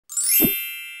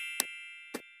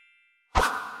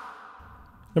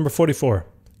Number 44.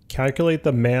 Calculate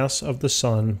the mass of the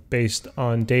Sun based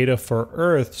on data for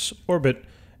Earth's orbit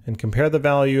and compare the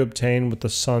value obtained with the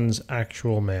Sun's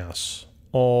actual mass.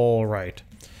 All right.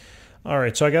 All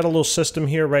right, so I got a little system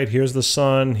here, right? Here's the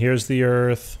Sun, here's the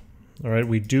Earth. All right,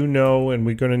 we do know, and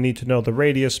we're going to need to know the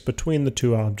radius between the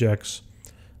two objects,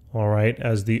 all right,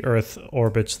 as the Earth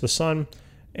orbits the Sun.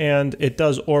 And it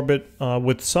does orbit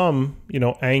with some,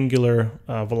 angular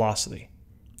velocity,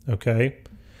 okay?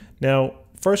 Now,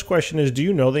 first question is, do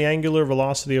you know the angular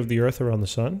velocity of the Earth around the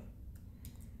Sun?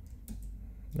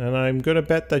 And I'm going to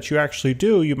bet that you actually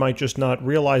do. You might just not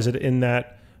realize it in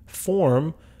that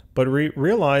form, but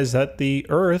realize that the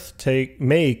Earth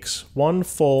makes one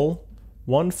full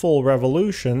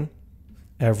revolution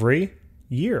every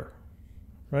year,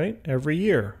 right? Every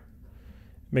year.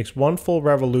 It makes one full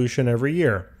revolution every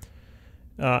year.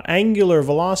 Angular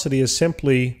velocity is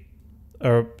simply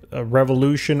a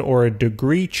revolution or a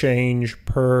degree change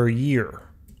per year,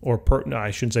 or no,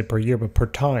 I shouldn't say per year, but per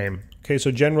time. Okay,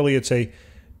 so generally it's a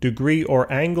degree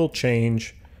or angle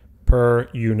change per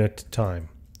unit time.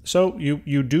 So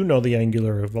you do know the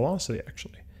angular velocity,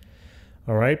 actually.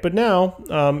 All right, but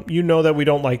now you know that we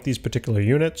don't like these particular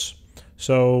units.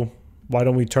 So why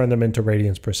don't we turn them into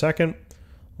radians per second?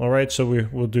 All right, so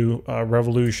we'll do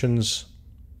revolutions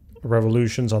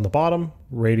on the bottom,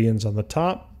 radians on the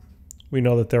top. We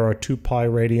know that there are 2 pi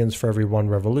radians for every 1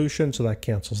 revolution, so that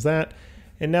cancels that.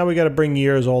 And now we got to bring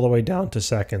years all the way down to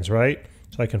seconds, right?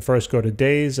 So I can first go to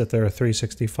days, that there are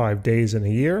 365 days in a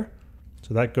year.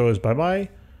 So that goes bye-bye.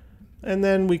 And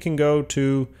then we can go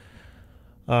to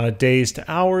days to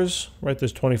hours, right?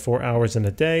 There's 24 hours in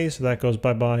a day, so that goes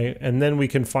bye-bye. And then we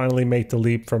can finally make the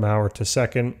leap from hour to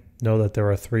second. Know that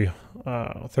there are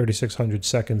 3,600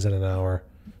 seconds in an hour,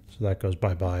 so that goes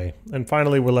bye-bye. And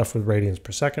finally, we're left with radians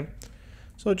per second.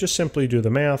 So just simply do the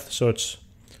math. So it's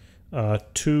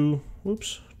 2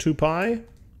 pi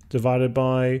divided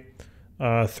by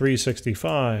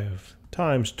 365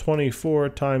 times 24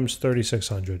 times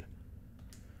 3,600.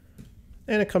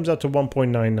 And it comes out to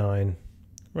 1.99,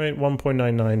 right?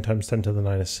 1.99 times 10 to the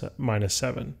minus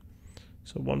 7.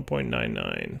 So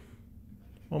 1.99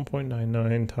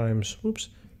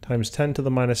 times 10 to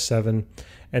the minus 7.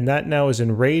 And that now is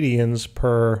in radians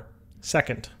per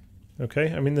second.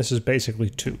 Okay? I mean, this is basically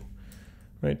 2,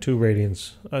 right? 2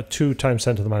 radians, 2 times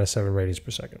 10 to the minus 7 radians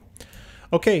per second.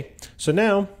 Okay, so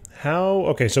now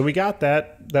okay, so we got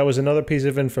that. That was another piece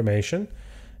of information.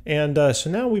 And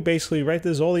so now we basically, right,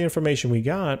 this is all the information we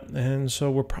got, and so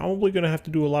we're probably going to have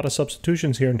to do a lot of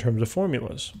substitutions here in terms of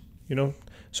formulas,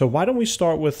 So why don't we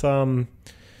start with, well,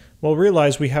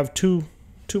 realize we have two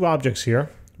objects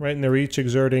here, right, and they're each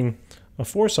exerting a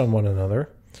force on one another.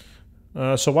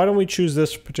 So why don't we choose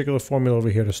this particular formula over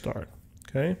here to start,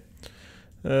 okay?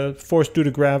 Force due to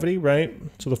gravity, right?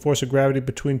 So the force of gravity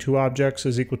between 2 objects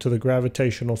is equal to the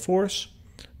gravitational force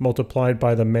multiplied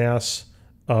by the mass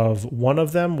of one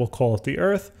of them, we'll call it the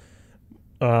Earth,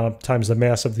 times the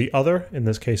mass of the other, in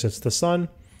this case it's the Sun,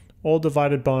 all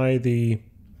divided by the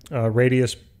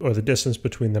radius or the distance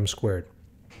between them squared.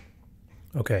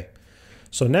 Okay,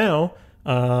 so now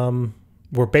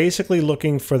we're basically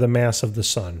looking for the mass of the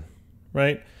Sun,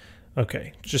 right?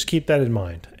 Okay, just keep that in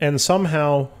mind. And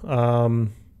somehow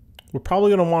we're probably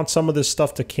going to want some of this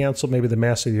stuff to cancel, maybe the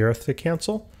mass of the Earth to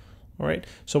cancel. All right,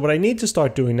 so what I need to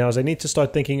start doing now is I need to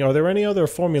start thinking, are there any other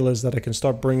formulas that I can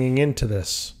start bringing into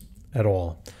this at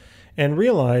all? And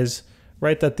realize,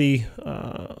 right, that the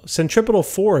centripetal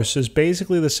force is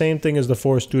basically the same thing as the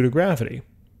force due to gravity.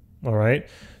 All right,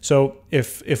 so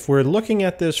if we're looking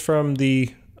at this from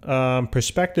the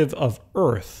perspective of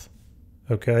Earth,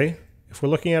 okay, if we're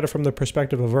looking at it from the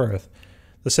perspective of Earth,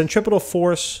 the centripetal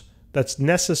force that's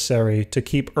necessary to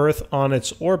keep Earth on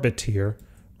its orbit here,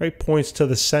 right, points to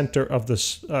the center of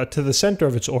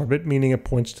its orbit, meaning it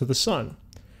points to the Sun.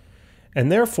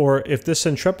 And therefore, if this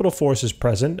centripetal force is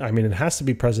present, I mean, it has to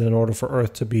be present in order for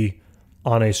Earth to be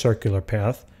on a circular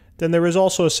path, then there is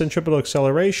also a centripetal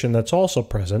acceleration that's also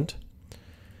present.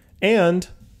 And,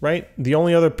 right, the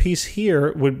only other piece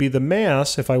here would be the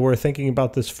mass, if I were thinking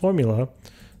about this formula.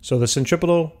 So the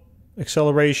centripetal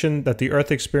acceleration that the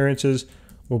Earth experiences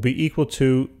will be equal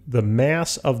to the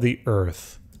mass of the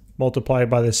Earth multiplied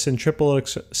by the centripetal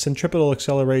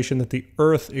acceleration that the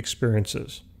Earth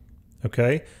experiences.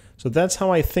 Okay? So that's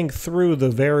how I think through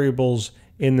the variables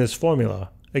in this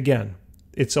formula. Again,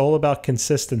 it's all about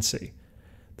consistency.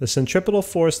 The centripetal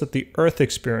force that the Earth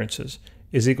experiences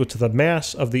is equal to the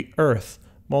mass of the Earth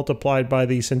multiplied by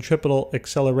the centripetal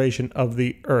acceleration of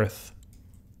the Earth.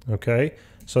 Okay?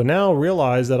 So now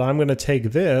realize that I'm going to take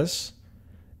this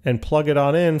and plug it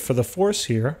on in for the force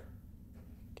here.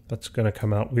 That's going to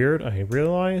come out weird, I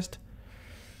realized.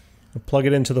 I'll plug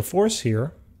it into the force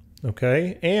here,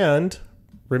 okay? And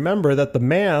remember that the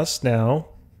mass now,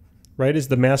 right, is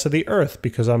the mass of the Earth,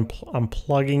 because I'm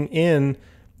plugging in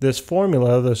this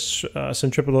formula, this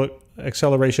centripetal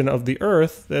acceleration of the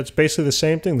Earth. That's basically the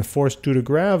same thing. The force due to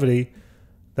gravity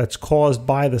that's caused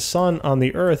by the sun on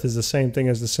the Earth is the same thing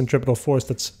as the centripetal force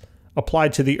that's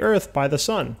applied to the Earth by the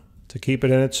sun to keep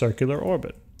it in its circular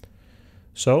orbit.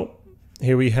 So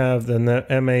here we have then the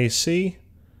MAC,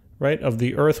 right, of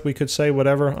the Earth, we could say,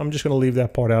 whatever. I'm just going to leave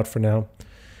that part out for now.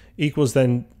 Equals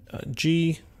then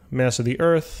G, mass of the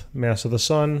Earth, mass of the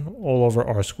sun, all over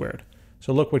r squared.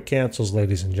 So look what cancels,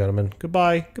 ladies and gentlemen.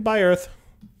 Goodbye. Goodbye, Earth.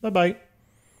 Bye-bye.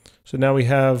 So now we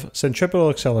have centripetal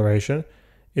acceleration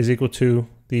is equal to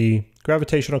the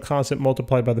gravitational constant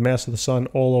multiplied by the mass of the sun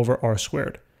all over r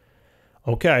squared.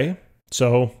 Okay,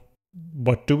 so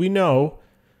what do we know?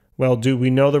 Well, do we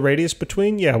know the radius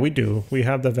between? Yeah, we do. We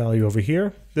have the value over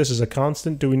here. This is a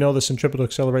constant. Do we know the centripetal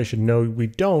acceleration? No, we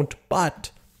don't,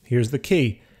 but here's the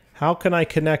key. How can I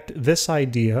connect this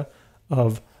idea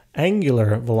of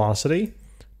angular velocity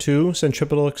to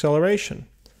centripetal acceleration?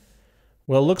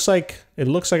 Well, it looks like I'm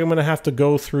going to have to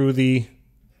go through the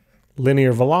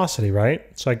linear velocity, right?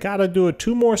 So I got to do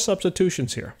 2 more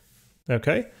substitutions here.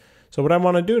 Okay? So what I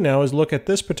want to do now is look at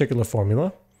this particular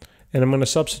formula, and I'm going to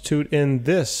substitute in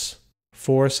this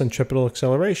for centripetal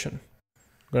acceleration.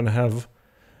 I'm going to have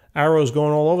arrows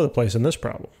going all over the place in this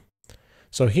problem.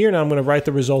 So here now I'm going to write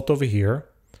the result over here.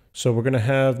 So we're going to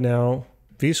have now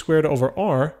v squared over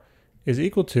r is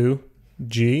equal to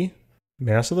g,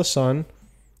 mass of the sun,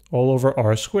 all over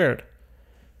r squared.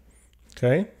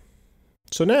 Okay?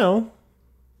 So now,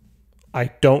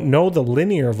 I don't know the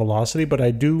linear velocity, but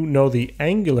I do know the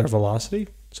angular velocity.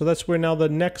 So that's where now the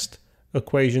next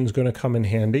equation is going to come in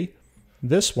handy.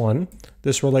 This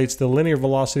relates the linear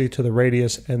velocity to the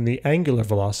radius and the angular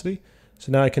velocity.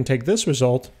 So now I can take this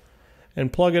result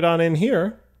and plug it on in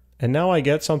here. And now I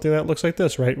get something that looks like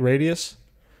this, right? Radius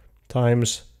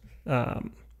times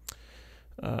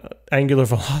angular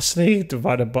velocity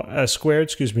divided by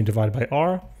divided by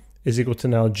r is equal to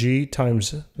now g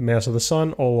times the mass of the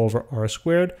sun all over r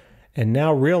squared. And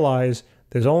now realize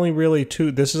there's only really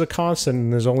 2, this is a constant,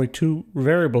 and there's only 2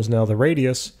 variables now, the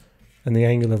radius and the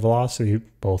angular velocity,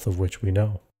 both of which we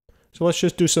know. So let's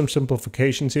just do some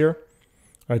simplifications here.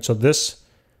 All right, so this,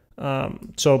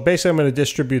 so basically I'm going to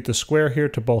distribute the square here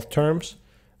to both terms.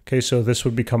 Okay, so this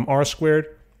would become r squared,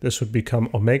 this would become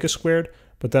omega squared,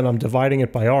 but then I'm dividing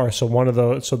it by r,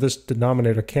 so so this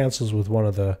denominator cancels with one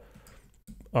of the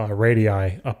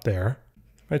radii up there.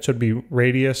 Right, so it'd be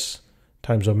radius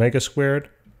times omega squared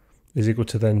is equal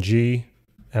to then g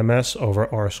ms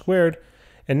over r squared.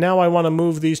 And now I want to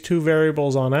move these 2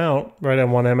 variables on out, right? I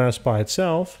want ms by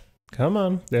itself. Come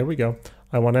on, there we go.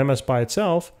 I want ms by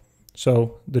itself.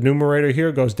 So the numerator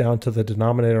here goes down to the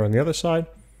denominator on the other side.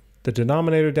 The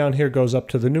denominator down here goes up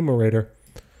to the numerator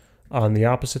on the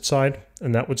opposite side.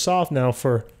 And that would solve now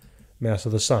for mass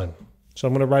of the sun. So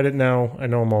I'm going to write it now. I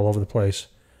know I'm all over the place.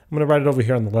 I'm going to write it over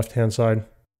here on the left-hand side.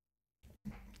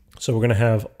 So we're going to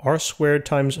have r squared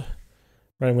times,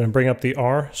 right, I'm going to bring up the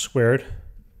r squared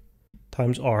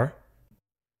times r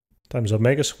times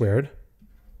omega squared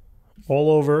all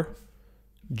over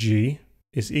g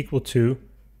is equal to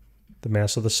the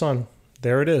mass of the sun.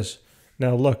 There it is.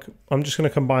 Now look, I'm just going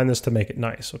to combine this to make it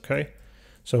nice, okay?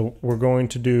 So we're going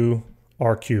to do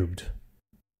r cubed.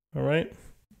 All right?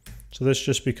 So this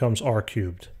just becomes r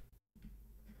cubed.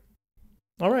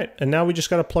 All right, and now we just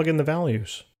got to plug in the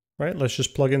values, right? Let's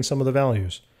just plug in some of the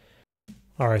values.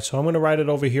 All right, so I'm going to write it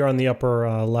over here on the upper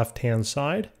left-hand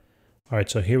side. All right,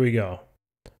 so here we go.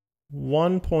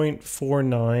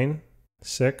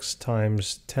 1.496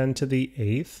 times 10 to the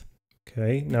 8th.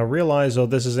 Okay, now realize, though,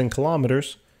 this is in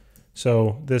kilometers.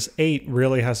 So this 8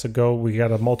 really has to go, we got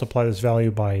to multiply this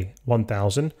value by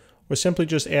 1,000, or simply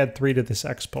just add 3 to this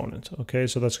exponent. Okay,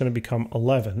 so that's going to become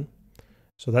 11.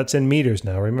 So that's in meters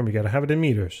now. Remember, you got to have it in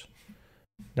meters.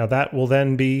 Now that will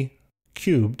then be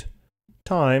cubed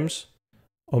times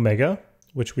omega,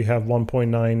 which we have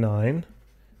 1.99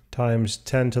 times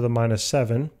 10 to the minus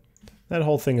 7. That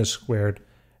whole thing is squared.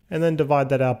 And then divide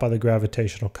that out by the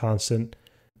gravitational constant,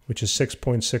 which is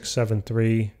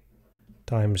 6.673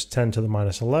 times 10 to the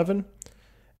minus 11.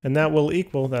 And that will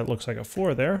equal, that looks like a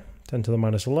 4 there, 10 to the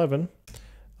minus 11.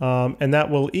 And that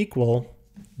will equal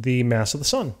the mass of the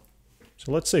sun.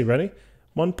 So let's see, ready?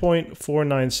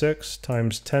 1.496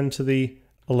 times 10 to the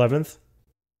 11th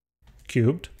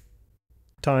cubed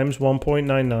times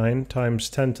 1.99 times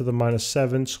 10 to the minus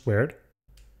 7 squared.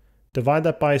 Divide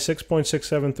that by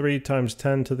 6.673 times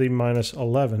 10 to the minus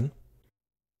 11.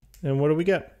 And what do we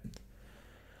get?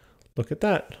 Look at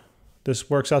that. This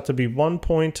works out to be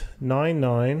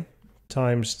 1.99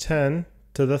 times 10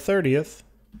 to the 30th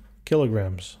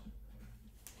kilograms.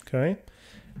 Okay?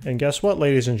 And guess what,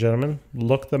 ladies and gentlemen?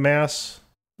 Look the mass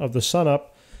of the sun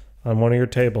up on one of your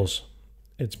tables.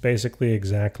 It's basically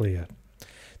exactly it.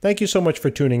 Thank you so much for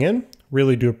tuning in.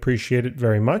 Really do appreciate it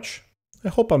very much. I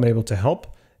hope I'm able to help.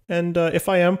 And if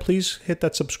I am, please hit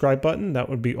that subscribe button. That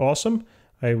would be awesome.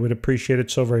 I would appreciate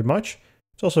it so very much.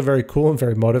 It's also very cool and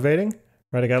very motivating.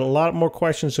 Right, I got a lot more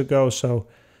questions to go, so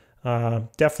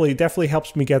definitely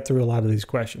helps me get through a lot of these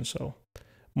questions. So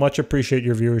much appreciate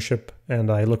your viewership,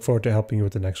 and I look forward to helping you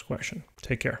with the next question.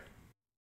 Take care.